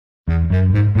I'm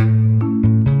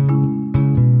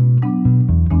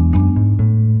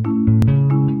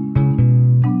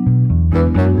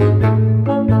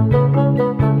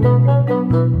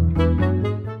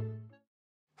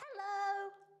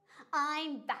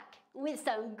back with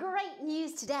some great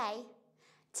news today.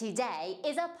 Today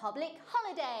is a public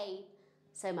holiday,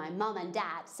 so my mum and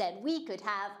dad said we could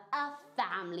have a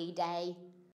family day.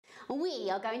 We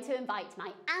are going to invite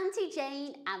my Auntie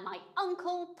Jane and my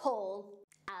Uncle Paul,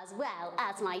 as well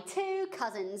as my two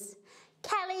cousins,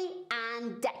 Kelly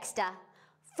and Dexter,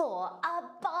 for a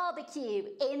barbecue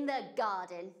in the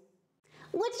garden.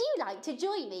 Would you like to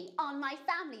join me on my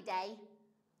family day?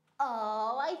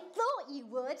 Oh, I thought you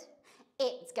would.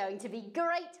 It's going to be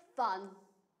great fun.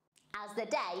 As the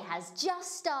day has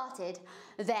just started,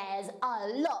 there's a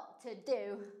lot to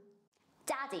do.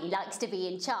 Daddy likes to be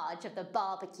in charge of the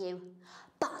barbecue,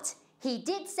 but he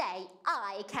did say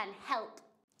I can help.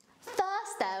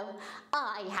 First though,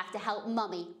 I have to help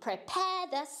Mummy prepare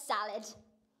the salad.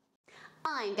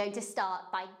 I'm going to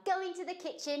start by going to the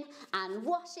kitchen and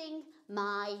washing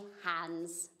my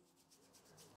hands.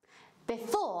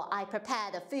 Before I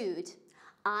prepare the food,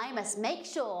 I must make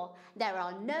sure there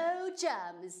are no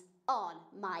germs on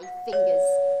my fingers.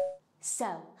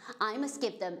 So I must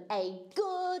give them a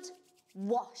good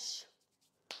wash.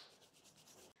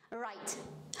 Right,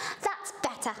 that's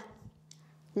better.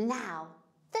 Now,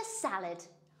 the salad.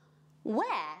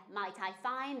 Where might I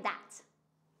find that?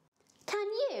 Can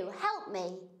you help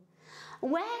me?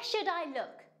 Where should I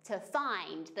look to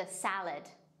find the salad?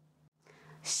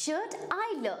 Should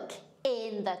I look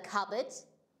in the cupboard?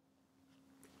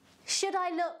 Should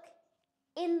I look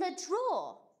in the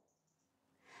drawer?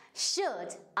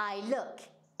 Should I look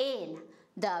in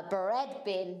the bread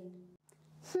bin?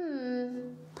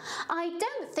 I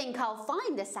don't think I'll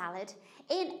find the salad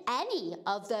in any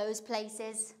of those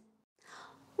places.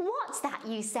 What's that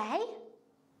you say?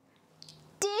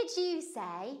 Did you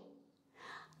say?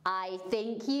 I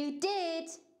think you did.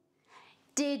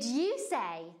 Did you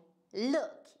say,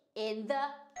 look in the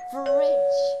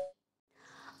fridge?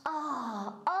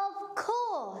 Ah, of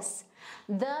course,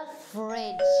 the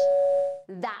fridge.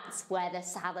 That's where the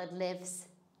salad lives.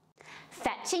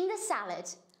 Fetching the salad,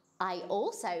 I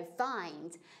also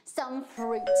find some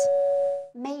fruit.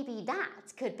 Maybe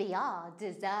that could be our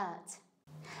dessert.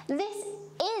 This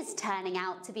is turning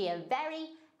out to be a very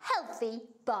healthy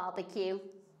barbecue.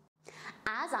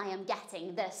 As I am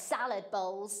getting the salad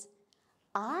bowls,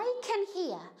 I can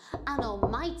hear an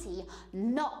almighty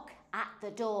knock at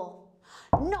the door.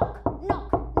 Knock,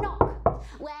 knock, knock.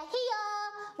 We're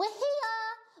here, we're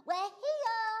here, we're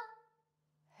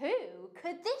here. Who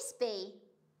could this be?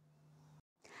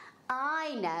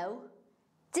 I know.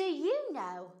 Do you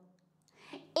know?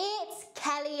 It's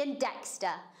Kelly and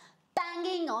Dexter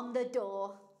banging on the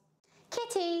door.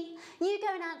 Kitty, you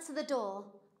go and answer the door.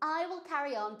 I will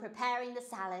carry on preparing the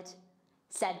salad,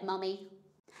 said Mummy.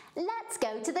 Let's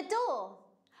go to the door.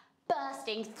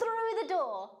 Bursting through the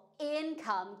door, in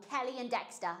come Kelly and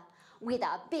Dexter with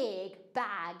a big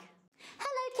bag.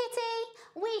 Hello, Kitty.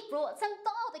 We've brought some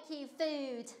barbecue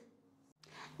food.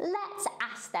 Let's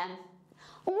ask them,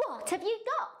 what have you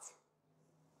got?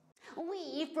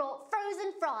 We've brought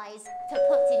frozen fries to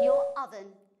put in your oven,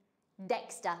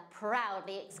 Dexter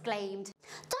proudly exclaimed.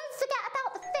 Don't forget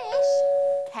about the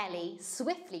fish, Kelly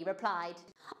swiftly replied.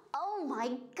 Oh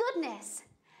my goodness!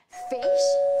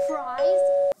 Fish, fries,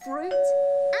 fruit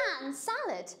and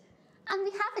salad. And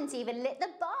we haven't even lit the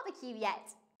barbecue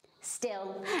yet.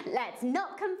 Still, let's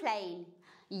not complain.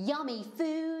 Yummy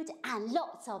food and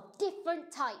lots of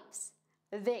different types.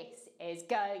 This is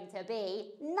going to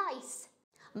be nice.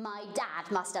 My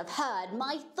dad must have heard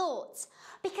my thoughts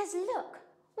because look,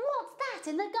 what's that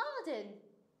in the garden?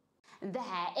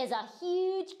 There is a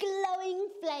huge glowing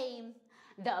flame.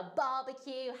 The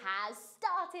barbecue has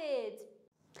started.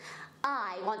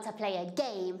 I want to play a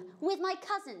game with my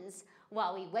cousins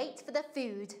while we wait for the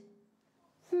food.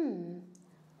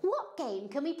 What game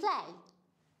can we play?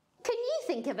 Can you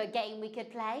think of a game we could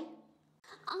play?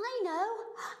 I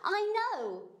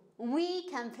know. We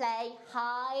can play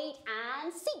hide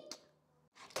and seek.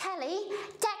 Kelly,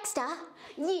 Dexter,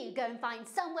 you go and find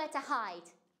somewhere to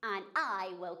hide and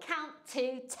I will count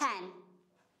to 10.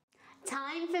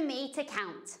 Time for me to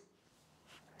count.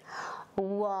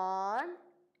 1,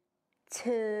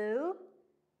 2,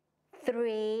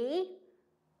 3,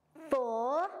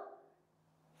 4,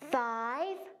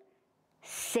 5,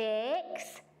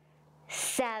 6,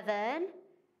 7,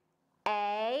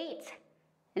 8,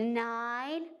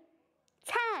 9,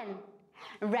 10.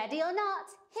 Ready or not,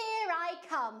 here I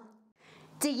come.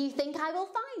 Do you think I will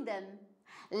find them?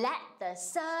 Let the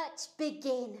search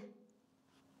begin.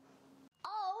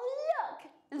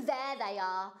 there they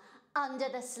are, under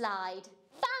the slide.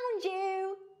 Found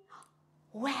you!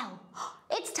 Well,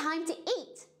 it's time to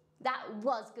eat. That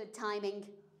was good timing,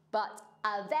 but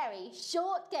a very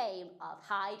short game of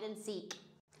hide and seek.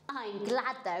 I'm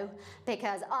glad though,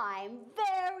 because I'm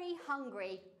very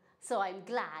hungry, so I'm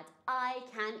glad I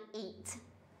can eat.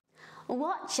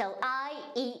 What shall I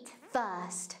eat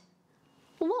first?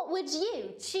 What would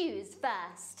you choose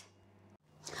first?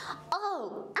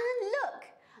 Oh, and look,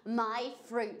 my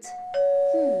fruit.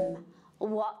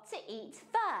 What to eat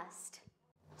first?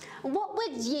 What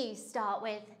would you start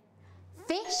with?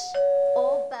 Fish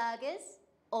or burgers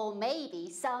or maybe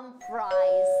some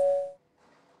fries?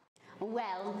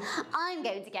 Well, I'm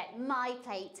going to get my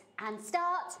plate and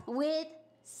start with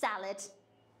salad.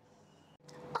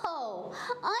 Oh,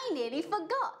 I nearly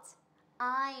forgot.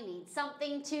 I need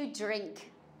something to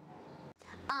drink.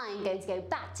 I'm going to go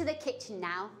back to the kitchen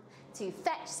now to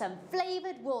fetch some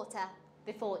flavoured water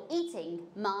before eating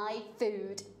my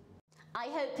food. I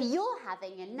hope you're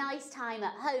having a nice time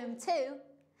at home too.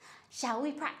 Shall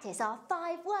we practice our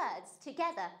 5 words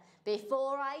together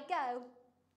before I go?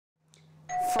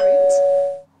 Fruit,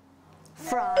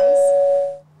 fries,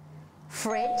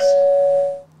 fridge,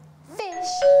 fish,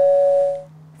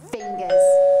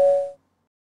 fingers.